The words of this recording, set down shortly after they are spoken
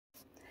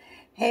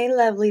Hey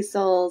lovely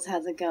souls,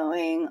 how's it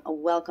going?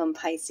 Welcome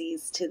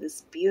Pisces to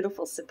this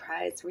beautiful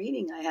surprise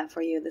reading I have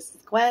for you. This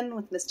is Gwen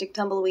with Mystic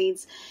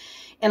Tumbleweeds,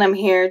 and I'm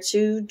here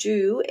to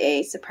do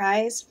a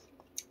surprise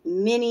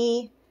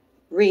mini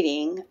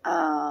reading.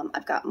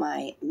 I've got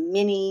my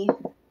Mini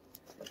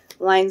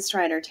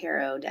Linestrider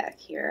Tarot deck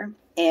here,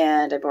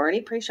 and I've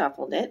already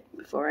pre-shuffled it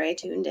before I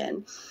tuned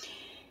in.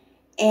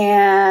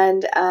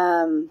 And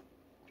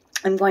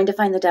I'm going to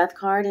find the death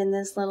card in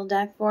this little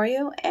deck for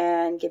you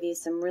and give you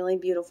some really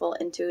beautiful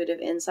intuitive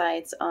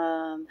insights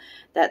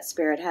that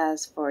Spirit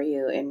has for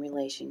you in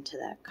relation to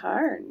that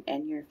card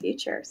and your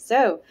future.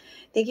 So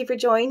thank you for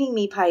joining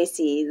me,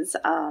 Pisces.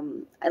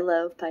 I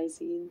love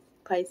Pisces.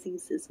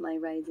 Pisces is my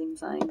rising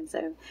sign,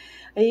 so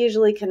I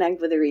usually connect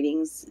with the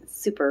readings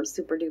super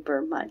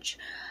duper much.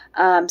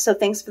 So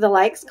thanks for the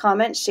likes,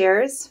 comments,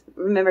 shares.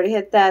 Remember to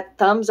hit that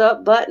thumbs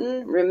up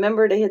button.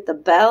 Remember to hit the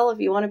bell if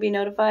you want to be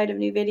notified of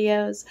new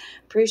videos.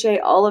 Appreciate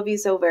all of you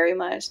so very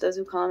much. Those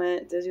who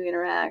comment, those who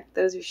interact,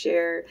 those who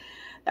share.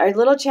 Our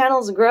little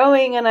channel's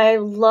growing, and I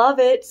love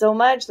it so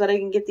much that I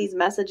can get these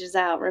messages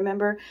out.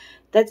 Remember,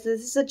 this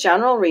is a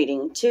general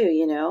reading too,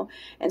 you know.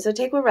 And so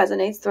take what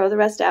resonates, throw the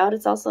rest out.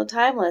 It's also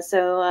timeless,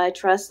 so I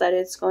trust that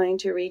it's going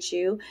to reach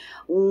you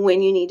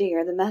when you need to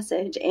hear the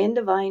message in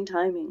divine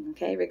timing,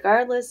 okay?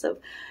 Regardless of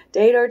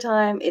date or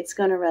time, it's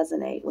going to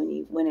resonate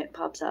when it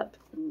pops up,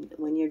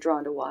 when you're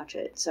drawn to watch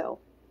it. So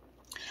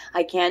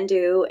I can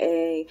do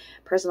a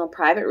personal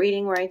private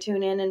reading where I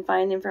tune in and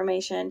find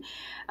information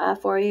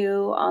for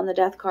you on the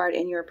death card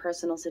in your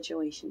personal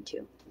situation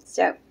too.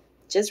 So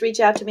just reach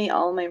out to me.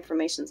 All my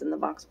information's in the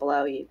box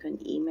below. You can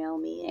email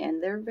me,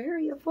 and they're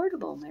very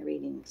affordable, my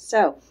readings.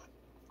 So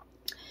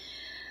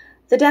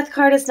the death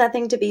card is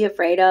nothing to be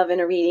afraid of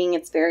in a reading.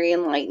 It's very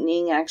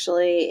enlightening,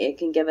 actually. It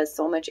can give us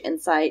so much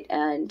insight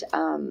and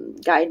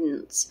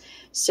guidance.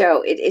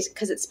 So it is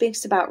because it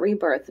speaks about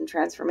rebirth and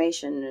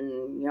transformation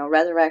and, you know,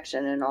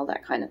 resurrection and all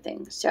that kind of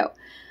thing. So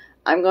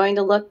I'm going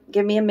to look,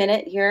 give me a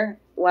minute here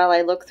while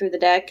I look through the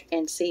deck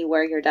and see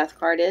where your death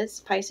card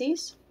is,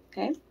 Pisces.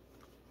 Okay.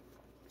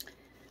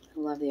 I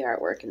love the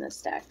artwork in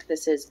this deck.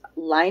 This is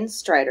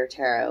Linestrider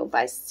Tarot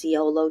by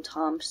Siolo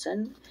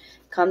Thompson.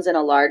 Comes in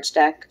a large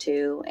deck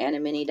too and a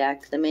mini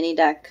deck. The mini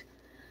deck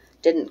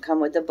didn't come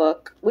with the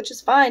book, which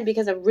is fine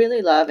because I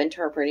really love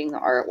interpreting the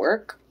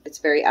artwork. It's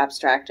very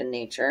abstract in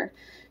nature,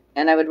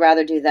 and I would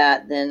rather do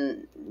that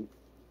than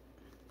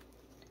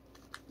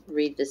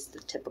read the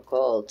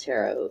typical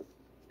tarot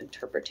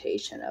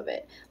interpretation of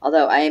it.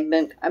 Although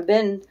I've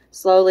been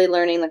slowly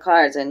learning the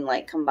cards and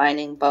like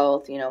combining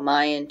both, you know,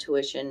 my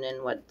intuition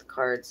and what the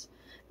cards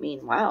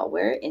mean. Wow,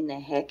 where in the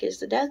heck is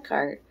the death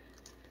card?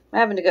 I'm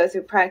having to go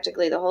through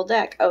practically the whole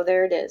deck. Oh,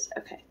 there it is.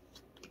 Okay.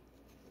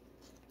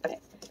 Okay.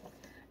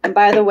 And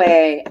by the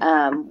way,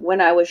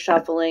 when I was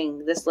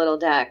shuffling this little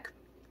deck,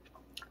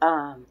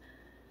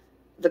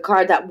 the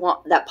card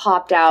that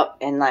popped out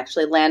and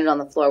actually landed on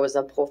the floor was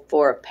a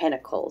Four of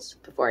Pentacles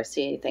before I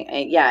see anything.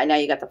 And yeah, now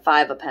you got the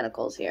Five of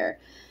Pentacles here.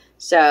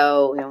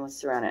 So, you know, let's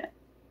throw it.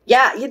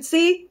 Yeah, you'd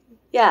see?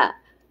 Yeah.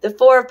 The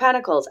Four of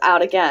Pentacles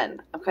out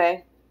again.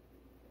 Okay.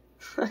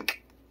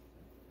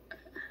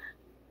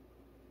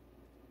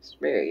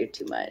 You're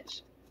too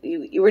much.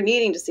 You were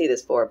needing to see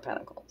this Four of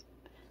Pentacles.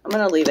 I'm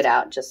going to leave it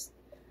out. Just,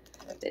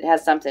 it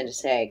has something to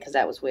say because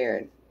that was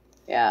weird.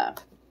 Yeah.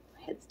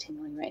 My head's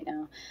tingling right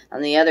now.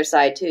 On the other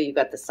side, too, you've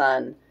got the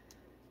Sun,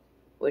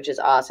 which is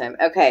awesome.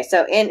 Okay,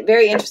 so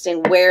very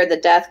interesting where the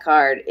death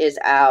card is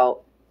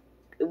out,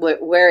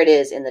 where it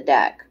is in the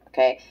deck,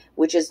 okay,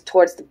 which is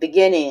towards the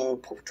beginning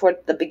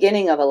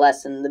of a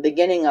lesson, the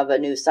beginning of a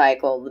new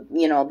cycle.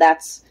 You know,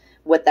 that's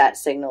what that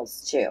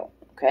signals to,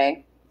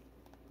 okay?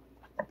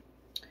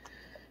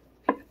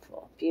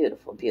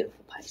 Beautiful,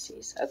 beautiful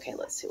Pisces. Okay,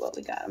 let's see what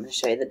we got. I'm going to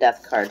show you the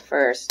death card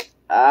first.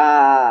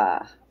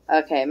 Ah,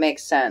 okay,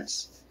 makes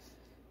sense.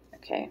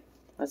 Okay,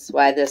 that's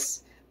why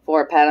this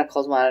Four of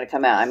Pentacles wanted to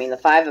come out. I mean, the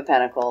Five of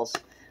Pentacles,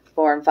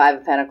 Four and Five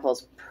of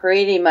Pentacles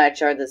pretty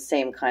much are the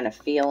same kind of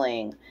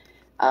feeling.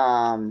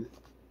 Yeah,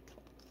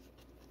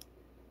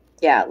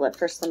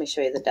 first let me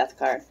show you the death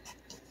card.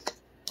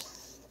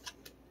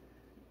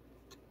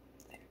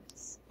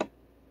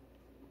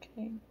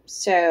 Okay.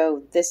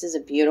 So this is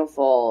a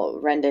beautiful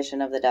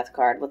rendition of the death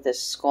card with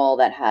this skull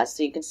that has,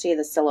 so you can see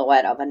the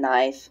silhouette of a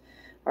knife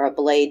or a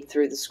blade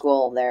through the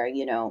skull there,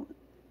 you know,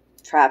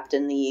 trapped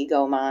in the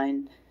ego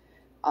mind.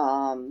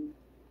 And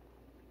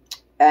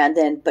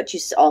then, but you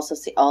also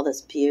see all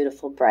this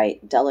beautiful,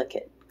 bright,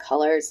 delicate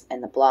colors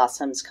and the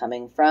blossoms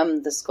coming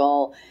from the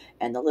skull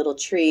and the little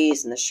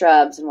trees and the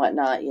shrubs and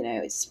whatnot. You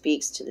know, it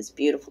speaks to this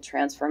beautiful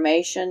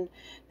transformation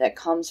that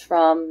comes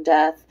from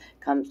death,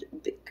 comes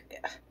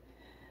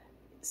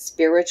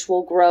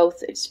spiritual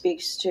growth. It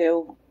speaks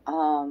to,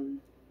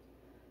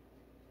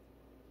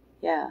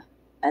 yeah,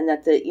 and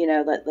that you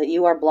know that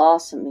you are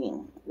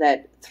blossoming.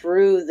 That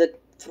through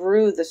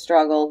the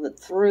struggle, that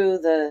through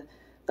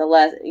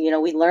you know,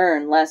 we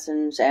learn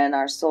lessons, and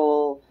our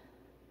soul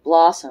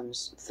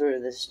blossoms through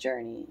this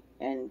journey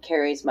and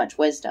carries much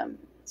wisdom.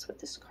 That's what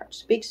this card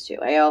speaks to.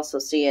 I also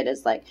see it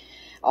as like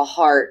a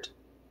heart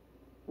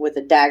with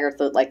a dagger,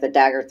 like the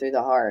dagger through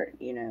the heart,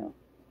 you know.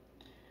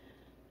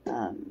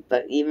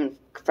 But even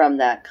from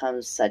that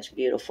comes such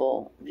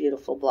beautiful,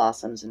 beautiful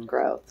blossoms and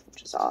growth,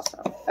 which is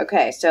awesome.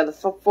 Okay, so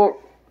the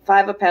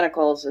Five of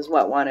Pentacles is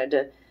what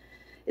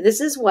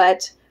this is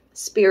what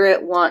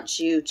Spirit wants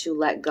you to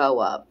let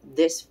go of,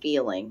 this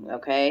feeling,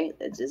 okay?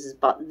 This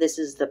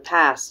is the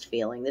past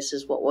feeling. This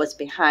is what was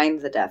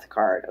behind the Death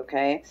card,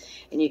 okay?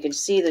 And you can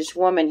see this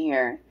woman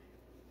here.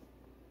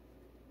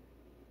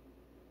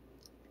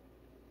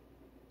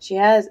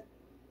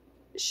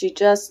 She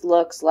just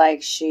looks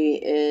like she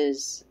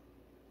is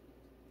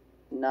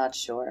not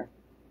sure.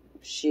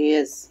 She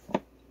is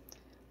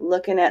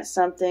looking at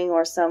something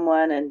or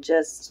someone and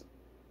just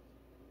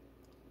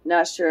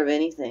not sure of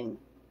anything.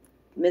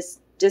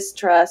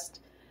 Distrust,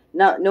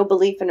 no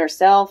belief in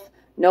herself,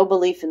 no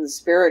belief in the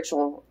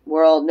spiritual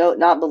world,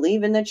 not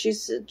believing that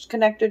she's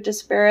connected to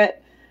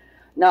spirit,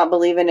 not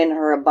believing in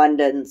her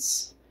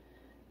abundance,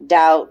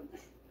 doubt,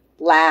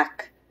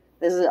 lack.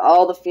 This is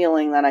all the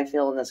feeling that I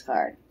feel in this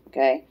card,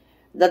 okay?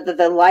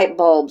 The light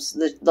bulbs,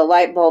 the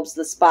light bulbs,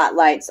 the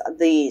spotlights,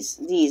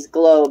 these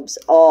globes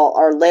all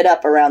are lit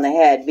up around the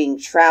head, being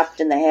trapped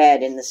in the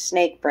head, in the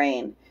snake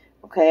brain,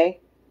 okay?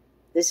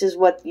 This is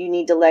what you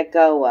need to let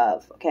go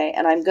of, okay?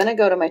 And I'm going to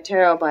go to my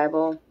tarot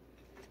Bible.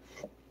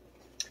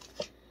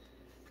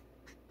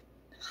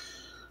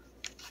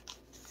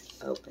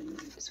 Just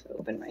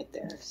open right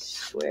there.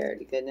 Swear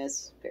to goodness,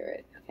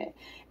 Spirit, okay?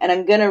 And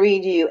I'm going to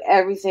read you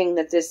everything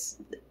that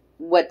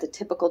what the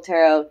typical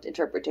tarot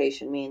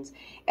interpretation means.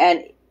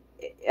 And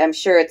I'm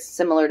sure it's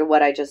similar to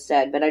what I just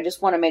said, but I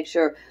just want to make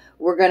sure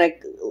we're going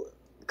to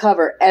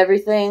cover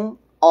everything,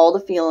 all the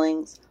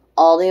feelings,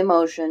 all the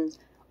emotions,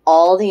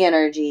 all the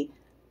energy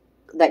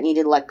that need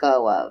to let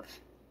go of.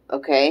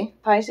 Okay,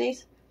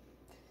 Pisces?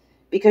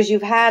 Because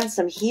you've had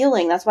some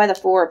healing. That's why the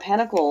Four of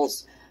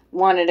Pentacles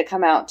wanted to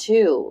come out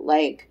too.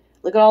 Like,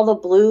 look at all the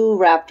blue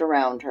wrapped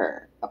around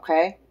her.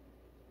 Okay?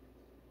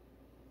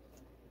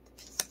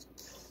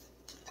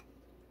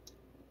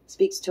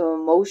 Speaks to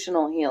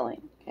emotional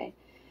healing. Okay?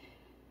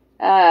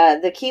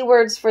 The key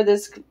words for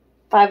this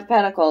Five of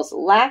Pentacles: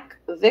 lack,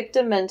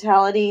 victim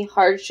mentality,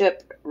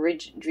 hardship,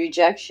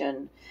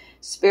 rejection,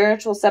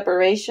 spiritual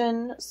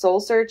separation,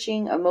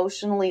 soul-searching,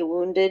 emotionally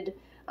wounded,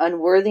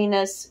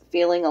 unworthiness,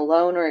 feeling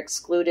alone or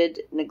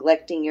excluded,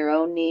 neglecting your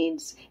own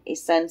needs, a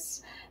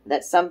sense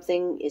that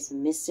something is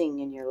missing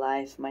in your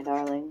life, my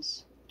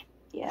darlings.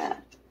 Yeah.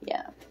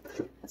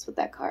 That's what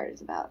that card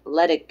is about.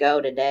 Let it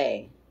go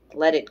today.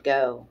 Let it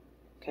go.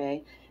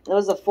 Okay?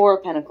 Those are the Four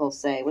of Pentacles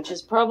say, which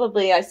is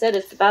probably, I said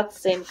it's about the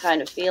same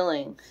kind of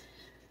feeling.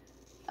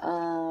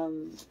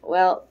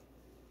 Well,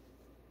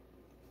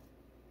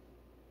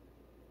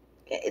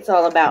 it's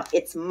all about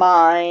it's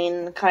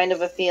mine kind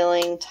of a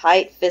feeling,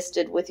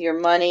 tight-fisted with your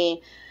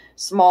money,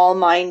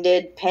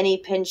 small-minded,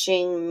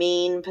 penny-pinching,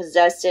 mean,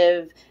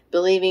 possessive,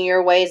 believing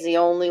your way is the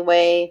only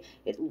way,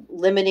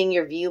 limiting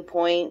your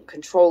viewpoint,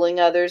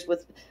 controlling others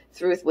with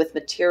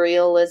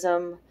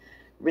materialism,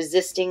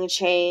 resisting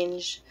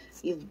change.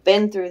 You've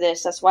been through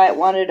this. That's why it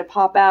wanted to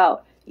pop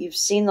out. You've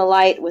seen the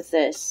light with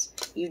this.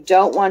 You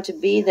don't want to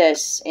be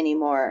this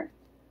anymore.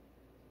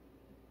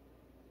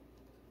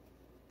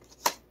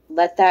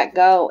 Let that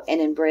go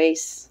and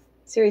embrace.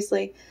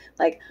 Seriously,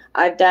 like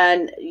I've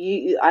done,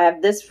 I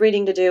have this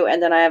reading to do,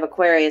 and then I have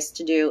Aquarius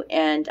to do,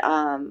 and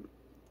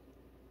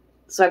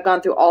so I've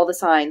gone through all the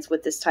signs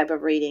with this type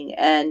of reading,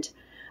 and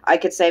I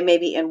could say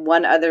maybe in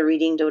one other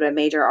reading did a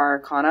major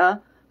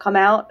arcana come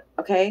out.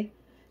 Okay,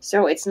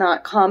 so it's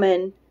not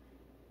common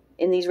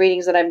in these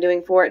readings that I'm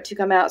doing for it to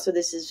come out. So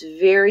this is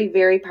very,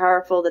 very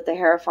powerful that the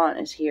Hierophant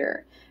is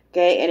here.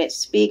 Okay, and it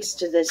speaks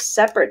to this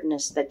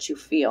separateness that you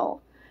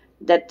feel,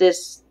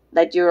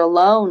 that you're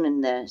alone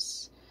in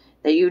this,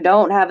 that you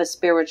don't have a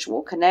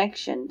spiritual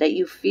connection, that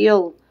you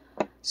feel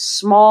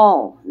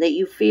small, that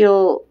you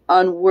feel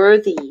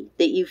unworthy,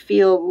 that you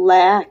feel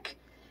lack.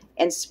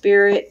 And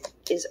Spirit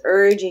is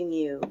urging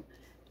you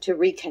to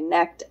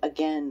reconnect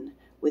again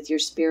with your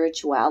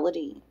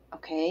spirituality,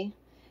 okay?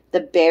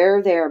 The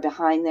bear there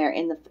behind there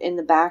in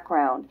the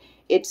background,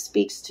 it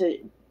speaks to,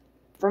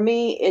 for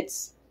me,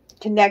 it's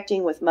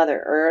connecting with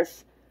Mother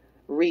Earth,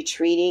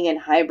 retreating and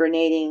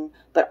hibernating,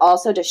 but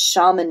also to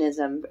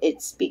shamanism.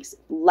 It speaks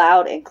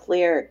loud and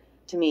clear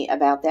to me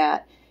about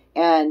that.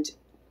 And,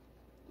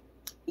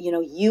 you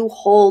know, you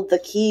hold the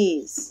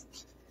keys,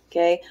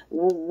 okay?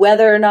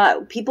 Whether or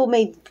not people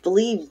may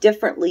believe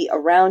differently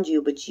around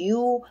you, but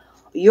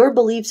your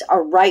beliefs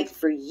are right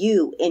for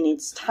you, and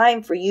it's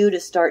time for you to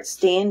start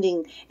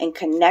standing and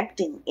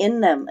connecting in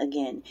them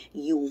again.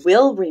 You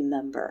will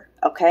remember,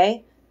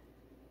 okay?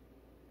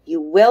 You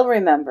will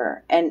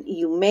remember, and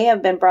you may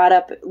have been brought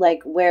up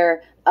like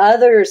where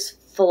others'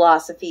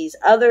 philosophies,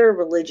 other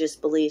religious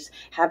beliefs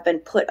have been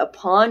put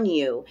upon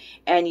you,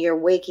 and you're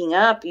waking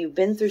up. You've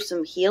been through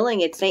some healing.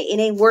 It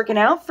ain't working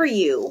out for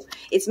you.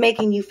 It's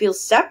making you feel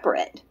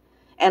separate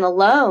and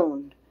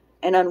alone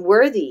and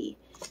unworthy.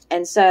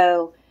 And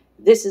so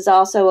this is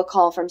also a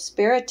call from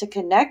Spirit to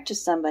connect to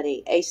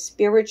somebody, a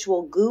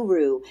spiritual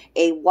guru,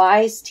 a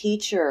wise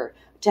teacher,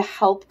 to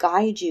help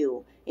guide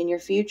you in your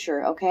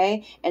future,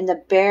 okay? And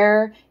the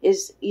bear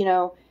is, you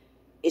know,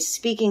 is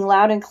speaking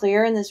loud and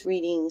clear in this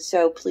reading.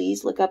 So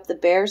please look up the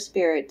bear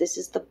spirit. This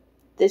is,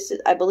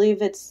 I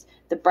believe it's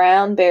the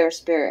brown bear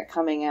spirit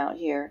coming out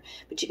here.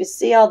 But you can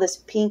see all this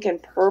pink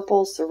and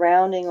purple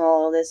surrounding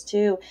all of this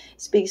too.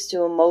 It speaks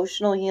to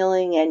emotional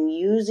healing and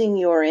using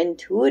your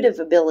intuitive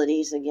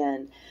abilities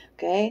again,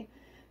 okay?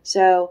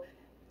 So,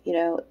 you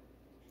know,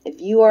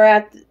 if you are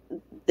at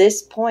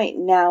this point,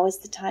 now is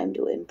the time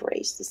to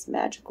embrace this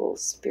magical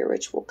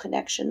spiritual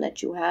connection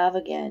that you have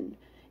again.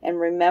 And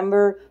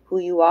remember who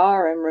you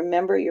are and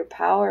remember your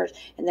powers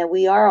and that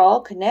we are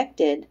all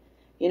connected,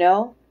 you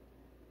know,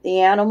 the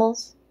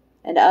animals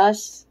and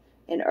us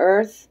and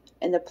earth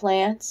and the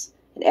plants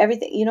and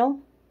everything, you know,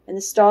 and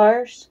the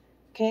stars.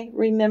 Okay,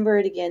 remember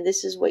it again.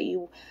 This is what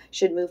you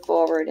should move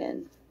forward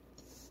in.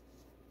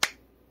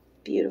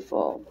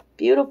 Beautiful,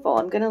 beautiful.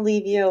 I'm going to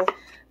leave you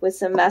with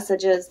some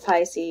messages,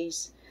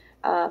 Pisces,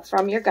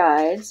 from your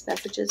guides.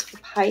 Messages for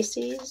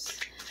Pisces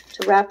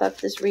to wrap up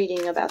this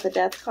reading about the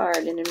Death card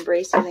and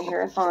embracing the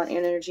Hierophant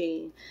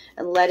energy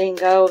and letting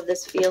go of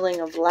this feeling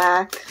of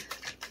lack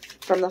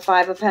from the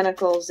Five of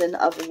Pentacles and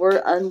of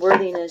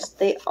unworthiness.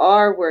 They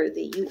are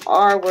worthy. You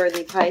are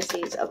worthy,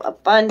 Pisces, of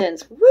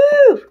abundance.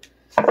 Woo!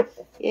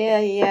 Yeah,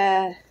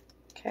 yeah.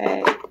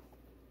 Okay.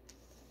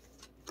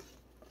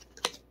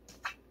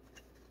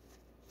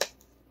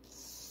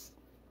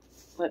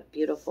 What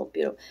beautiful,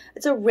 beautiful.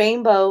 It's a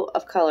rainbow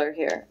of color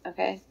here,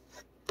 okay?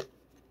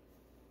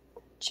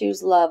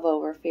 Choose love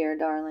over fear,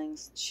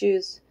 darlings.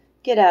 Choose,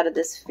 get out of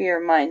this fear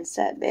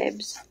mindset,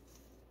 babes.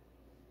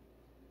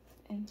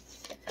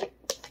 Okay.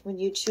 When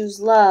you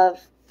choose love,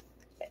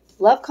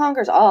 love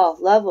conquers all.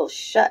 Love will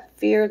shut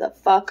fear the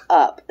fuck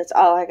up. That's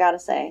all I gotta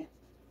say.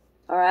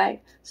 All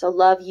right? So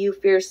love you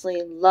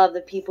fiercely. Love the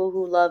people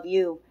who love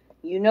you.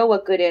 You know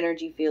what good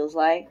energy feels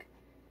like.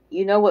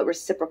 You know what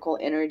reciprocal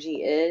energy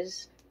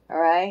is. All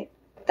right?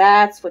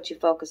 That's what you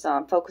focus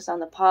on. Focus on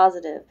the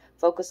positive.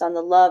 Focus on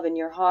the love in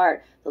your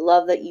heart. The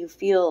love that you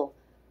feel.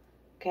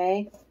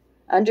 Okay?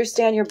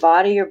 Understand your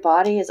body. Your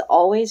body is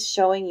always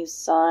showing you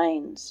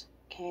signs.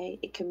 Okay?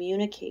 It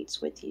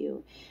communicates with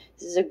you.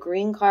 This is a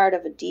green card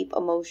of a deep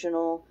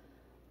emotional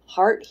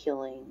heart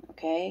healing.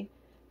 Okay?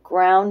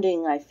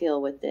 Grounding, I feel,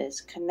 with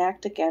this.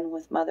 Connect again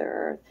with Mother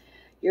Earth.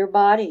 Your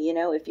body, you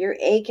know, if you're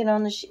aching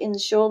on in the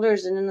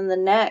shoulders and in the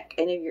neck,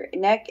 and if your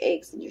neck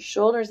aches and your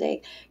shoulders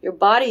ache, your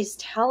body's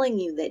telling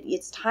you that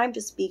it's time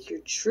to speak your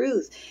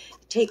truth.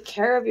 Take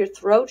care of your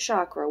throat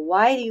chakra.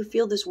 Why do you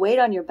feel this weight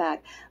on your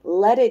back?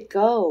 Let it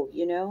go,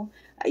 you know.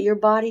 Your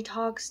body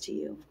talks to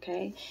you,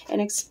 okay? And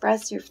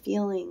express your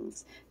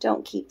feelings.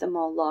 Don't keep them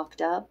all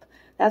locked up.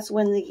 That's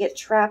when they get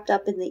trapped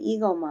up in the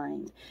ego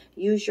mind.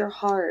 Use your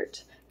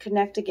heart.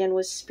 Connect again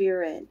with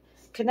spirit.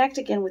 Connect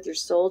again with your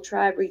soul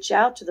tribe. Reach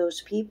out to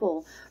those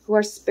people who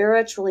are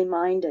spiritually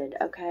minded,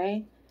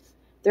 okay?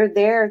 They're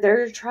there.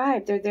 They're your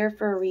tribe. They're there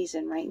for a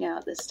reason right now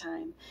at this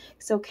time.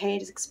 It's okay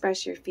to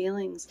express your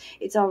feelings.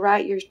 It's all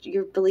right.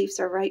 Your beliefs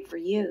are right for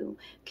you,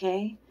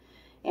 okay?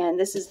 And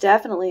this is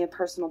definitely a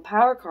personal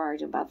power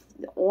card about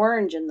the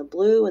orange and the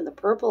blue and the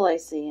purple I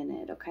see in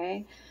it,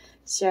 okay?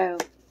 So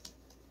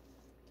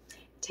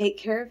take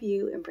care of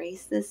you.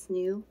 Embrace this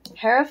new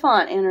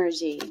Hierophant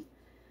energy.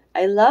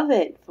 I love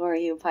it for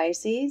you,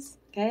 Pisces,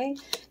 okay?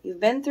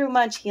 You've been through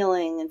much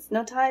healing. It's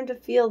no time to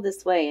feel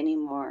this way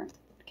anymore,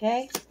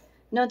 okay?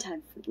 No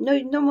time.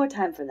 No more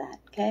time for that,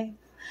 okay?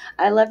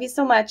 I love you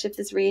so much. If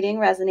this reading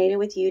resonated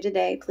with you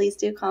today, please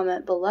do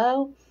comment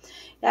below.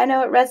 I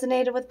know it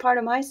resonated with part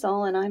of my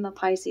soul, and I'm a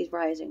Pisces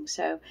rising,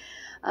 so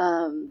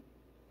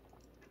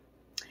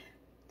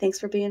thanks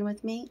for being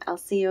with me. I'll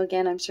see you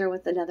again, I'm sure,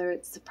 with another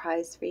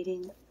surprise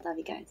reading. Love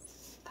you guys.